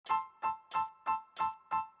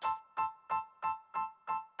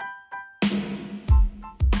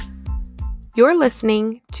You're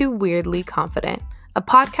listening to Weirdly Confident, a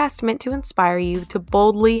podcast meant to inspire you to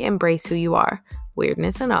boldly embrace who you are,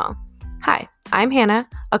 weirdness and all. Hi, I'm Hannah,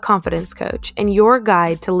 a confidence coach, and your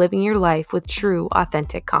guide to living your life with true,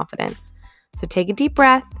 authentic confidence. So take a deep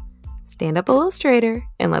breath, stand up a little straighter,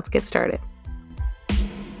 and let's get started.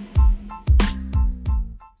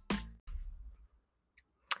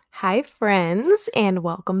 Hi, friends, and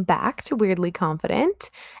welcome back to Weirdly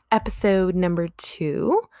Confident, episode number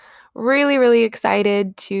 2. Really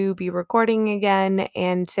excited to be recording again,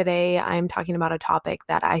 and today I'm talking about a topic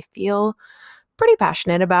that I feel pretty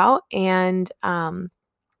passionate about, and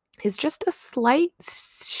is just a slight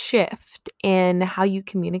shift in how you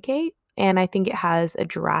communicate, and I think it has a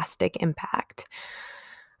drastic impact.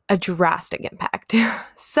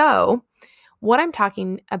 So, what I'm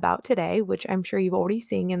talking about today, which I'm sure you've already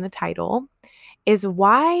seen in the title, is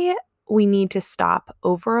why we need to stop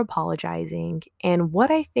over apologizing and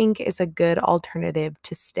what I think is a good alternative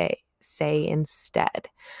to say instead.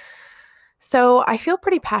 So I feel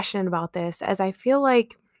pretty passionate about this as I feel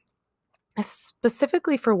like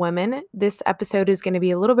specifically for women, this episode is going to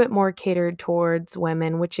be a little bit more catered towards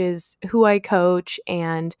women, which is who I coach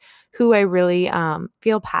and who I really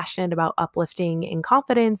feel passionate about uplifting in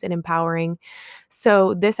confidence and empowering.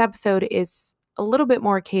 So this episode is a little bit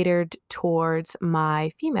more catered towards my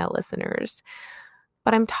female listeners.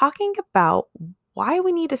 But I'm talking about why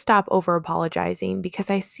we need to stop over apologizing because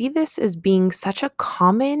I see this as being such a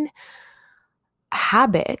common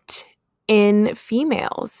habit in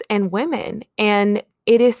females and women. And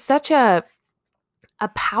it is such a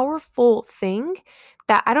powerful thing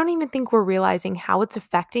that I don't even think we're realizing how it's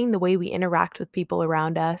affecting the way we interact with people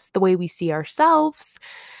around us, the way we see ourselves.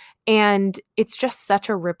 And it's just such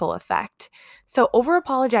a ripple effect. So over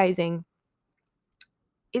apologizing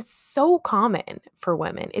is so common for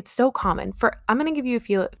women. It's so common. I'm going to give you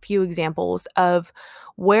a few examples of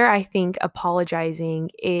where I think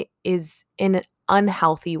apologizing is in an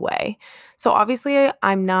unhealthy way. So obviously,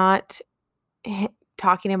 I'm not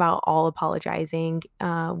talking about all apologizing.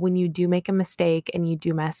 When you do make a mistake and you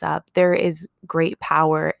do mess up, there is great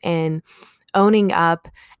power in owning up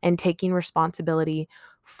and taking responsibility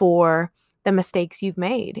for the mistakes you've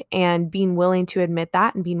made and being willing to admit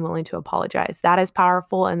that and being willing to apologize. That is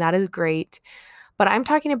powerful and that is great. But I'm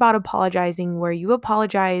talking about apologizing where you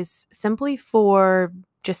apologize simply for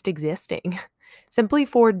just existing, simply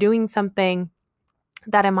for doing something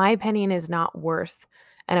that, in my opinion, is not worth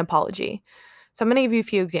an apology. So I'm going to give you a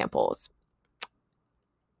few examples.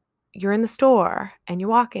 You're in the store and you're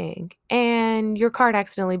walking and your cart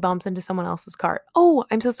accidentally bumps into someone else's cart. Oh,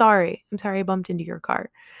 I'm so sorry. I'm sorry I bumped into your cart.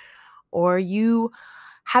 Or you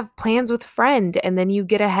have plans with a friend and then you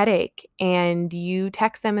get a headache and you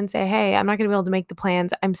text them and say, hey, I'm not going to be able to make the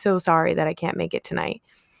plans. I'm so sorry that I can't make it tonight.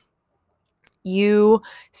 You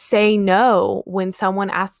say no when someone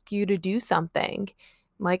asks you to do something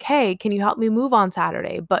like, hey, can you help me move on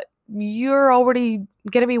Saturday? But you're already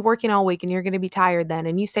going to be working all week and you're going to be tired then.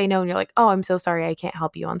 And you say no and you're like, oh, I'm so sorry I can't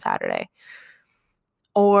help you on Saturday.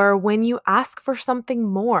 Or when you ask for something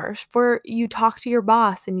more, for you talk to your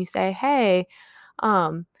boss and you say, hey,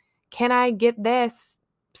 can I get this,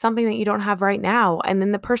 something that you don't have right now? And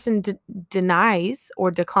then the person denies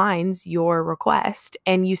or declines your request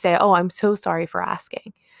and you say, oh, I'm so sorry for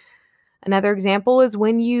asking. Another example is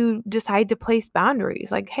when you decide to place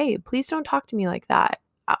boundaries, like, hey, please don't talk to me like that.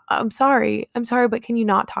 I'm sorry, but can you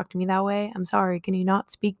not talk to me that way? I'm sorry, can you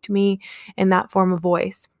not speak to me in that form of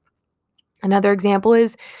voice? Another example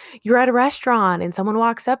is you're at a restaurant and someone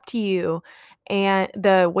walks up to you and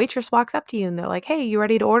the waitress walks up to you and they're like, hey, you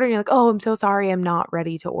ready to order? And you're like, oh, I'm so sorry, I'm not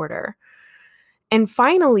ready to order. And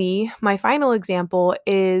finally, my final example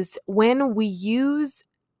is when we use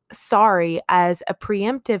sorry as a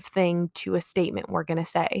preemptive thing to a statement we're going to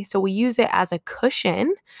say. So we use it as a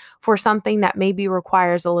cushion for something that maybe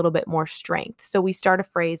requires a little bit more strength. So we start a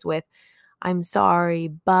phrase with, I'm sorry,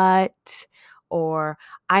 but, or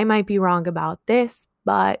I might be wrong about this,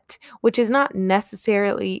 but, which is not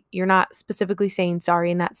necessarily, you're not specifically saying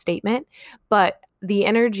sorry in that statement, but the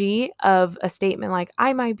energy of a statement like,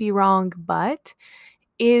 I might be wrong, but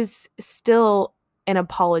is still an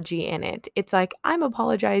apology in it. It's like, I'm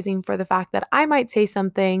apologizing for the fact that I might say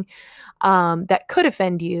something that could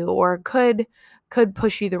offend you or could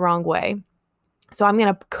push you the wrong way. So I'm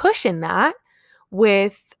going to cushion that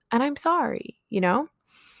with, and I'm sorry, And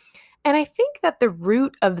I think that the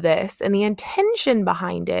root of this and the intention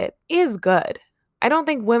behind it is good. I don't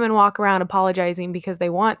think women walk around apologizing because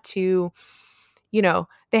they want to,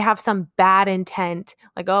 they have some bad intent,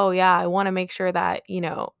 like, oh yeah, I want to make sure that,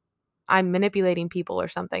 I'm manipulating people or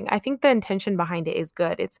something. I think the intention behind it is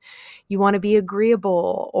good. It's you want to be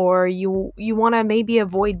agreeable, or you want to maybe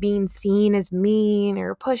avoid being seen as mean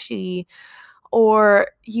or pushy, or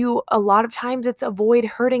you a lot of times it's avoid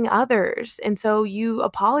hurting others. And so you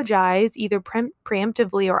apologize either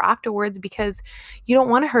preemptively or afterwards because you don't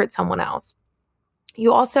want to hurt someone else.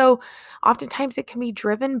 You also, oftentimes, it can be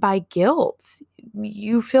driven by guilt.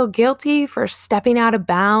 You feel guilty for stepping out of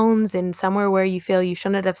bounds in somewhere where you feel you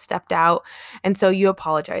shouldn't have stepped out. And so you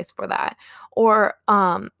apologize for that. Or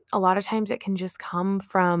a lot of times it can just come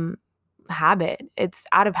from habit. It's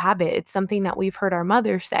out of habit. It's something that we've heard our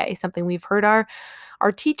mother say, something we've heard our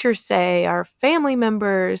teachers say, our family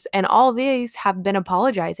members, and all these have been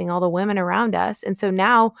apologizing, all the women around us. And so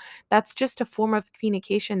now that's just a form of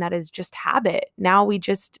communication that is just habit. Now we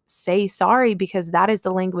just say sorry because that is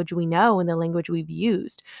the language we know and the language we've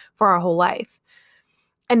used for our whole life.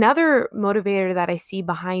 Another motivator that I see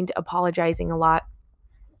behind apologizing a lot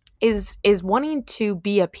is wanting to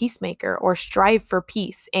be a peacemaker or strive for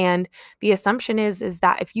peace. And the assumption is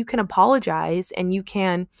that if you can apologize and you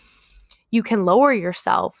can lower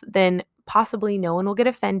yourself, then possibly no one will get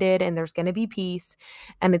offended and there's going to be peace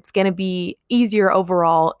and it's going to be easier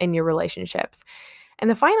overall in your relationships. And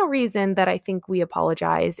the final reason that I think we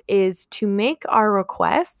apologize is to make our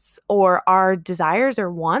requests or our desires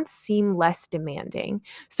or wants seem less demanding.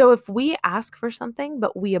 So if we ask for something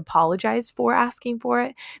but we apologize for asking for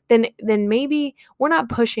it, then maybe we're not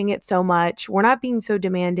pushing it so much, we're not being so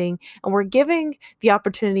demanding, and we're giving the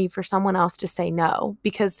opportunity for someone else to say no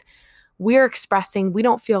because we're expressing we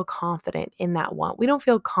don't feel confident in that want. We don't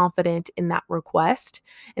feel confident in that request.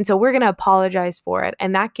 And so we're going to apologize for it.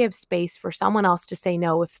 And that gives space for someone else to say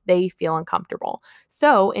no if they feel uncomfortable.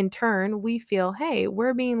 So in turn, we feel, hey,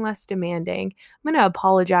 we're being less demanding. I'm going to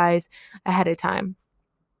apologize ahead of time.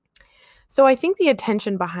 So I think the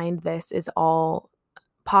intention behind this is all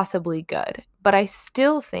possibly good. But I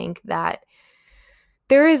still think that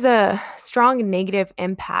there is a strong negative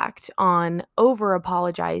impact on over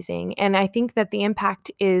apologizing. And I think that the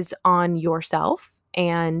impact is on yourself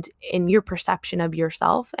and in your perception of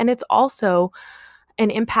yourself. And it's also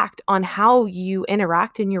an impact on how you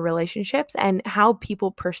interact in your relationships and how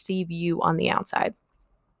people perceive you on the outside.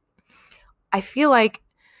 I feel like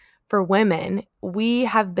for women, we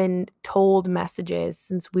have been told messages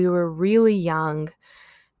since we were really young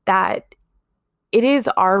that it is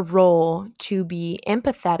our role to be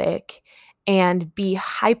empathetic and be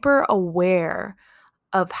hyper aware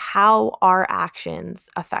of how our actions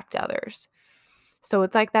affect others. So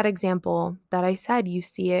it's like that example that I said, you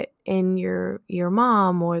see it in your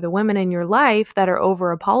mom or the women in your life that are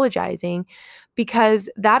over apologizing, because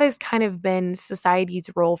that has kind of been society's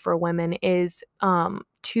role for women is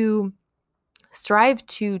to strive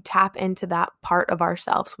to tap into that part of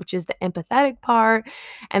ourselves, which is the empathetic part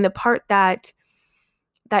and the part that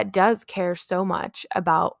does care so much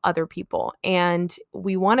about other people. And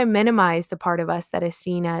we want to minimize the part of us that is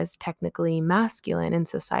seen as technically masculine in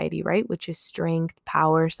society, right? Which is strength,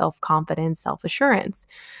 power, self-confidence, self-assurance.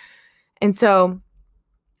 And so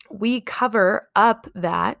we cover up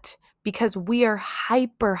that because we are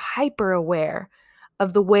hyper aware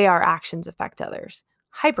of the way our actions affect others.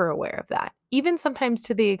 Hyper aware of that. Even sometimes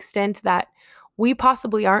to the extent that we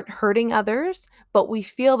possibly aren't hurting others, but we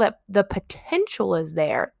feel that the potential is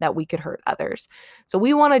there that we could hurt others. So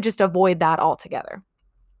we want to just avoid that altogether.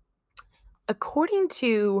 According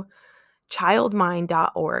to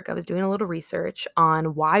childmind.org, I was doing a little research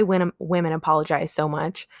on why women apologize so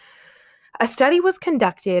much. A study was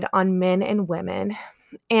conducted on men and women,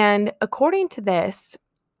 and according to this,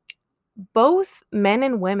 both men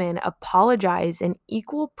and women apologize in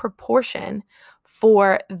equal proportion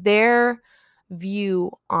for their view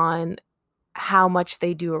on how much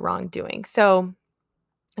they do a wrongdoing. So,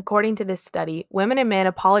 according to this study, women and men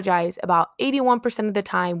apologize about 81% of the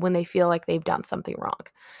time when they feel like they've done something wrong.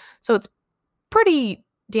 So, it's pretty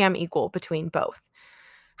damn equal between both.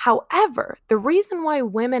 However, the reason why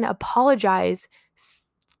women apologize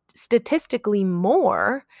statistically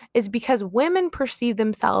more is because women perceive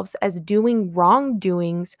themselves as doing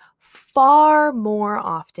wrongdoings far more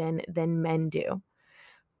often than men do.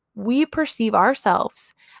 We perceive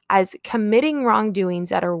ourselves as committing wrongdoings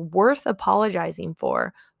that are worth apologizing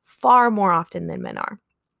for far more often than men are.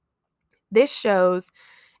 This shows,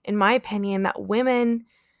 in my opinion, that women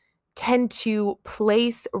tend to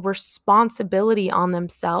place responsibility on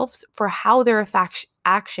themselves for how their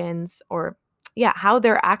actions how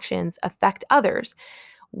their actions affect others,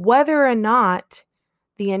 whether or not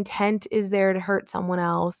the intent is there to hurt someone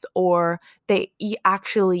else or they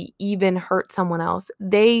actually even hurt someone else.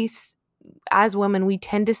 They as women, we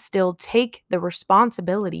tend to still take the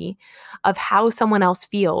responsibility of how someone else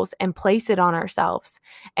feels and place it on ourselves.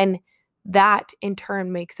 And that in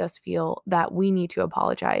turn makes us feel that we need to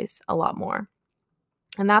apologize a lot more.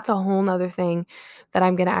 And that's a whole nother thing that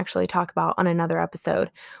I'm going to actually talk about on another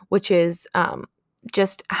episode, which is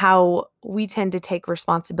just how we tend to take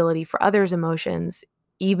responsibility for others' emotions,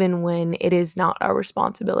 even when it is not our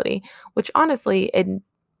responsibility, which honestly,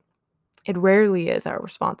 it rarely is our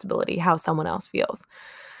responsibility how someone else feels.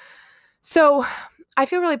 So I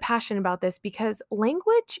feel really passionate about this because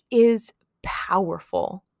language is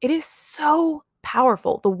powerful. It is so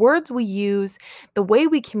powerful. The words we use, the way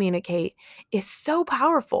we communicate is so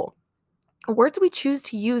powerful. Words we choose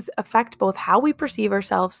to use affect both how we perceive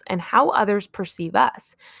ourselves and how others perceive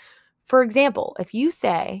us. For example, if you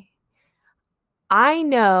say, I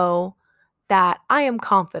know that I am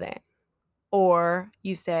confident, or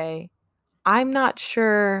you say, I'm not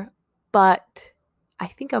sure, but I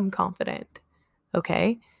think I'm confident.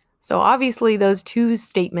 Okay. So obviously, those two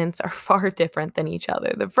statements are far different than each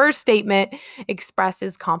other. The first statement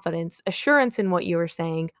expresses confidence, assurance in what you are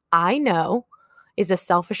saying. I know is a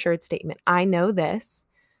self assured statement. I know this.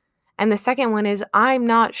 And the second one is, I'm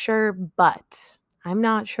not sure, but. I'm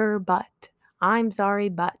not sure, but. I'm sorry,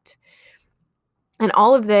 but. And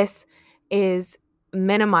all of this is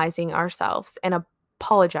minimizing ourselves and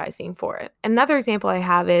apologizing for it. Another example I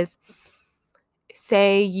have is,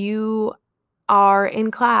 say you are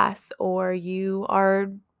in class or you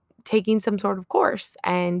are taking some sort of course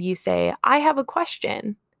and you say, I have a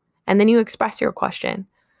question, and then you express your question.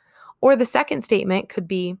 Or the second statement could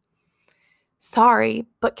be, sorry,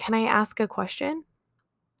 but can I ask a question?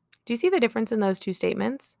 Do you see the difference in those two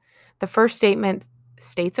statements? The first statement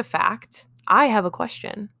states a fact. I have a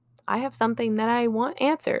question. I have something that I want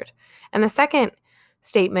answered. And the second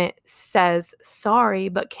statement says, sorry,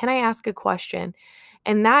 but can I ask a question?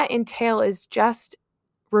 And that entail is just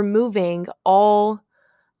removing uh,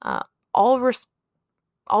 all res-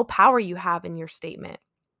 all power you have in your statement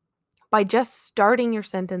by just starting your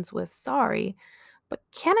sentence with sorry, but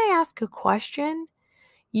can I ask a question?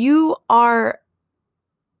 You are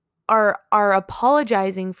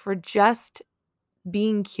apologizing for just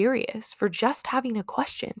being curious, for just having a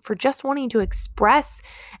question, for just wanting to express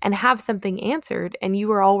and have something answered. And you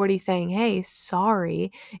were already saying, hey,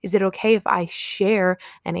 sorry, is it okay if I share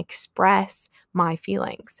and express my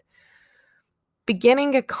feelings?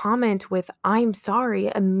 Beginning a comment with I'm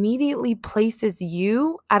sorry immediately places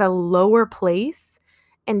you at a lower place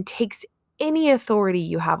and takes any authority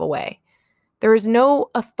you have away. There is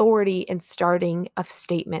no authority in starting a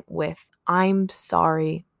statement with I'm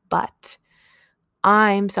sorry, but.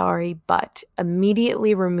 I'm sorry, but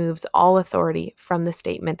immediately removes all authority from the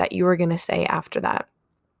statement that you were going to say after that.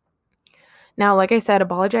 Now, like I said,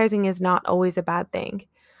 apologizing is not always a bad thing.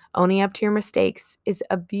 Owning up to your mistakes is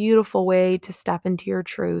a beautiful way to step into your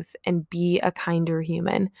truth and be a kinder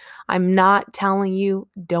human. I'm not telling you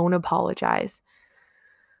don't apologize,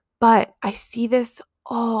 but I see this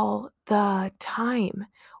all the time.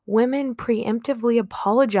 Women preemptively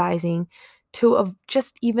apologizing to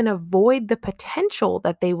just even avoid the potential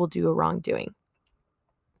that they will do a wrongdoing.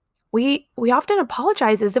 We often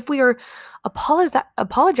apologize as if we are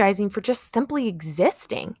apologizing for just simply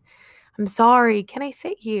existing. I'm sorry, can I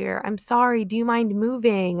sit here? I'm sorry, do you mind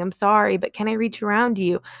moving? I'm sorry, but can I reach around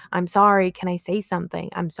you? I'm sorry, can I say something?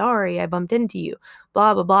 I'm sorry, I bumped into you.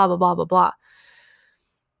 Blah, blah, blah, blah, blah, blah, blah.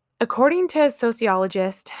 According to a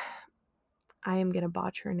sociologist, I am going to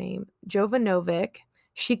botch her name, Jovanovic,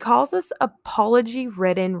 she calls us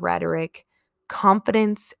apology-ridden rhetoric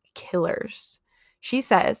confidence killers. She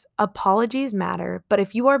says, apologies matter, but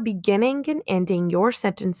if you are beginning and ending your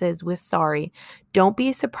sentences with sorry, don't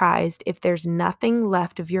be surprised if there's nothing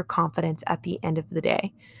left of your confidence at the end of the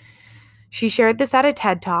day. She shared this at a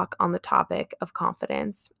TED Talk on the topic of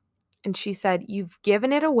confidence, and she said, you've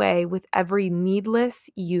given it away with every needless,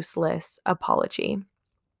 useless apology.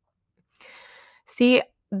 See,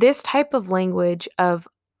 this type of language of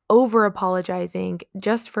over apologizing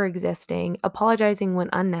just for existing, apologizing when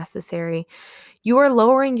unnecessary, you are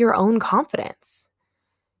lowering your own confidence.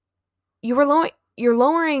 You're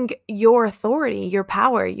lowering your authority, your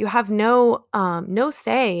power. You have no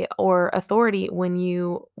say or authority when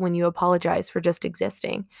you apologize for just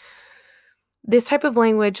existing. This type of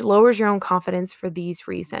language lowers your own confidence for these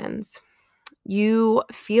reasons. You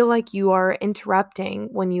feel like you are interrupting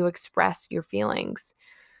when you express your feelings.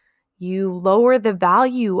 You lower the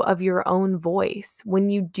value of your own voice. When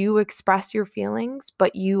you do express your feelings,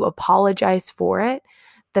 but you apologize for it,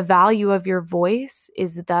 the value of your voice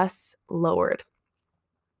is thus lowered.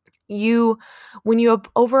 When you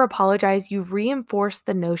over apologize, you reinforce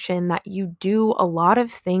the notion that you do a lot of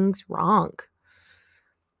things wrong.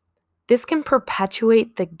 This can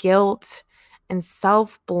perpetuate the guilt and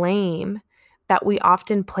self-blame that we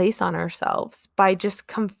often place on ourselves by just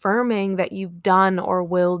confirming that you've done or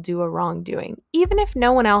will do a wrongdoing, even if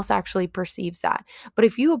no one else actually perceives that. But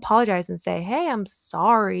if you apologize and say, hey, I'm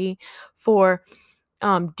sorry for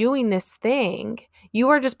doing this thing, you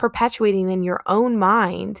are just perpetuating in your own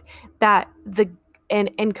mind that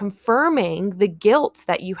and confirming the guilt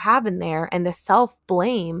that you have in there and the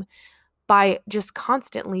self-blame by just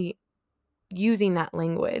constantly using that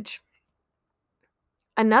language.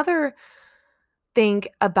 Another thing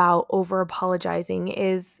about over apologizing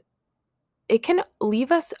is it can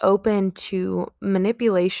leave us open to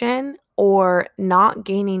manipulation or not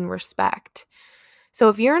gaining respect. So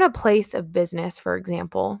if you're in a place of business, for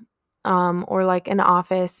example, or like an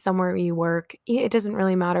office somewhere you work, it doesn't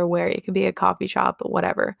really matter where. It could be a coffee shop or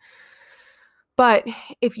whatever. But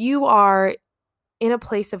if you are in a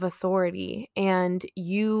place of authority and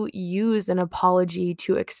you use an apology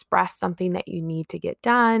to express something that you need to get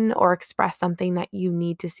done or express something that you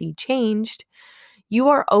need to see changed, you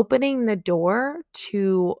are opening the door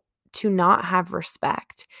to not have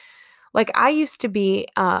respect. Like I used to be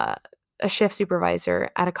a shift supervisor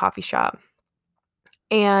at a coffee shop.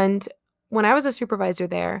 And when I was a supervisor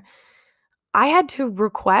there, I had to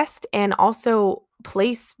request and also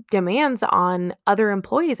place demands on other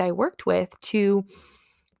employees I worked with to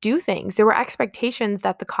do things. There were expectations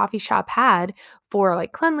that the coffee shop had for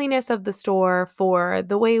like cleanliness of the store, for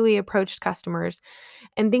the way we approached customers,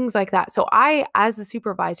 and things like that. So I, as the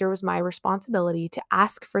supervisor, it was my responsibility to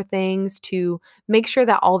ask for things to make sure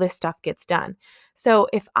that all this stuff gets done. So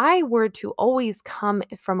if I were to always come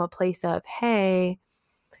from a place of, hey,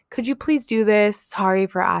 could you please do this? Sorry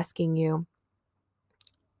for asking you,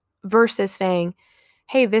 versus saying,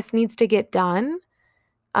 hey, this needs to get done.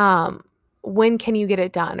 When can you get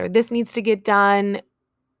it done? Or this needs to get done.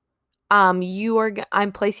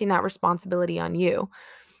 I'm placing that responsibility on you.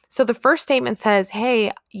 So the first statement says,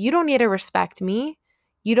 hey, you don't need to respect me.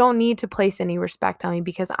 You don't need to place any respect on me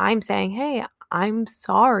because I'm saying, hey, I'm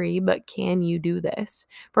sorry, but can you do this?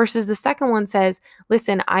 Versus the second one says,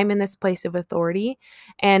 listen, I'm in this place of authority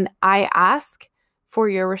and I ask for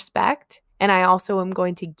your respect and I also am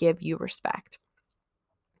going to give you respect.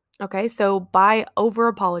 Okay, so by over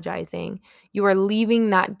apologizing, you are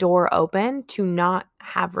leaving that door open to not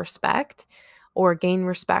have respect or gain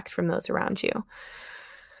respect from those around you.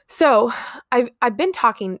 So, I've been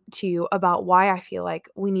talking to you about why I feel like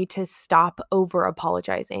we need to stop over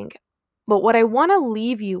apologizing. But what I want to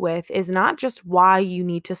leave you with is not just why you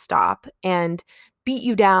need to stop and beat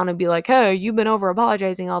you down and be like, "Hey, you've been over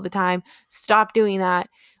apologizing all the time. Stop doing that.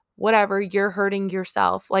 Whatever, you're hurting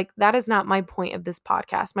yourself." Like that is not my point of this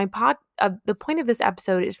podcast. The point of this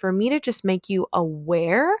episode is for me to just make you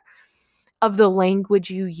aware of the language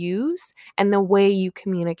you use and the way you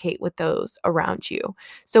communicate with those around you.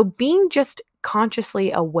 So being just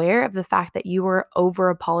consciously aware of the fact that you are over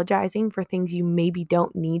apologizing for things you maybe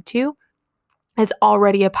don't need to is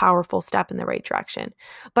already a powerful step in the right direction.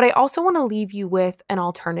 But I also want to leave you with an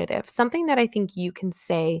alternative, something that I think you can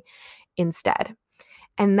say instead.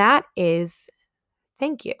 And that is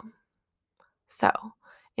thank you. So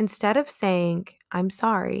instead of saying, I'm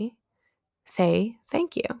sorry, say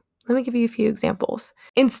thank you. Let me give you a few examples.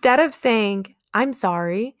 Instead of saying, I'm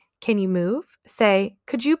sorry, can you move? Say,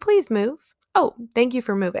 could you please move? Oh, thank you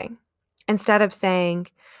for moving. Instead of saying,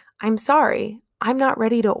 I'm sorry, I'm not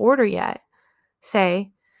ready to order yet.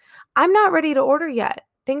 Say, I'm not ready to order yet.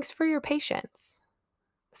 Thanks for your patience.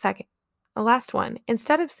 Second, the last one.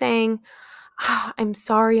 Instead of saying, I'm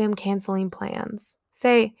sorry, I'm canceling plans.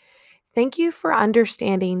 Say, thank you for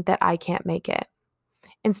understanding that I can't make it.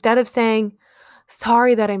 Instead of saying,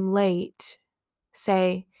 sorry that I'm late,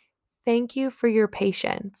 say, thank you for your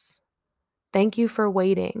patience. Thank you for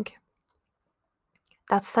waiting.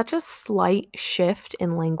 That's such a slight shift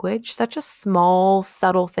in language, such a small,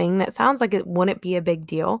 subtle thing that sounds like it wouldn't be a big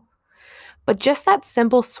deal. But just that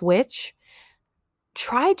simple switch,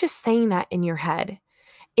 try just saying that in your head.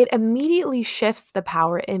 It immediately shifts the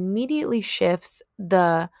power, it immediately shifts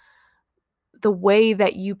the way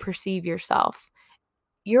that you perceive yourself.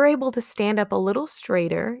 You're able to stand up a little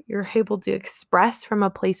straighter, you're able to express from a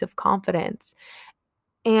place of confidence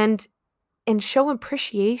and show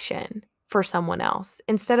appreciation for someone else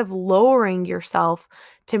instead of lowering yourself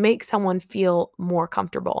to make someone feel more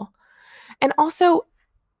comfortable. And also,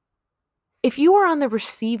 if you are on the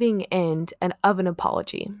receiving end of an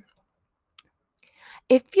apology,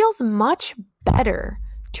 it feels much better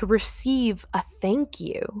to receive a thank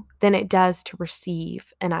you than it does to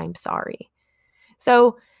receive an I'm sorry.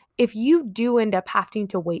 So if you do end up having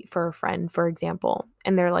to wait for a friend, for example,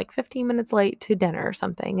 and they're like 15 minutes late to dinner or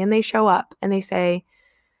something, and they show up and they say,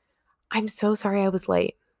 I'm so sorry I was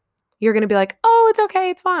late. You're going to be like, oh, it's okay,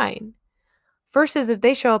 it's fine. Versus if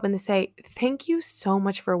they show up and they say, thank you so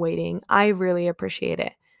much for waiting. I really appreciate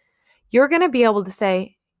it. You're going to be able to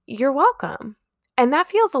say, you're welcome. And that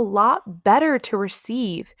feels a lot better to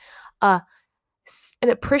receive a an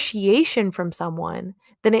appreciation from someone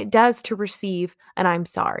than it does to receive an I'm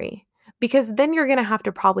sorry. Because then you're going to have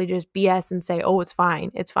to probably just BS and say, oh, it's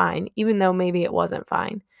fine, even though maybe it wasn't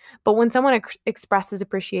fine. But when someone expresses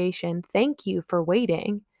appreciation, thank you for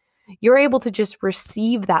waiting, you're able to just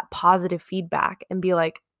receive that positive feedback and be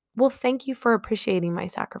like, well, thank you for appreciating my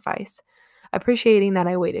sacrifice, appreciating that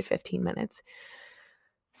I waited 15 minutes.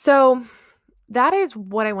 So that is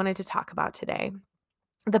what I wanted to talk about today.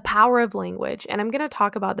 The power of language. And I'm going to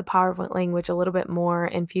talk about the power of language a little bit more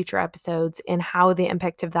in future episodes and how the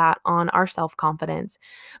impact of that on our self-confidence.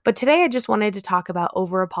 But today I just wanted to talk about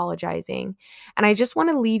over apologizing. And I just want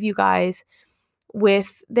to leave you guys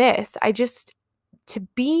with this. To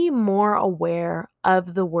be more aware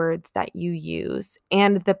of the words that you use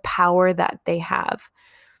and the power that they have.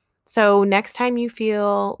 So next time you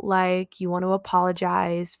feel like you want to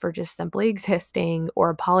apologize for just simply existing or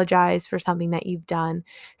apologize for something that you've done,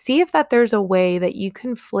 see if that there's a way that you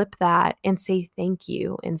can flip that and say thank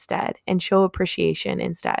you instead and show appreciation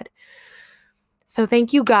instead. So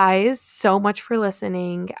thank you guys so much for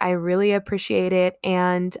listening. I really appreciate it.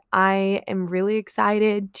 And I am really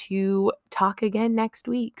excited to talk again next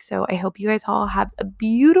week. So I hope you guys all have a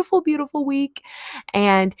beautiful, beautiful week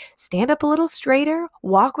and stand up a little straighter,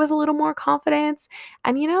 walk with a little more confidence,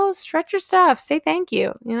 and, stretch your stuff. Say thank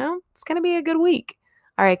you. It's going to be a good week.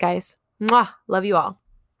 All right, guys. Mwah. Love you all.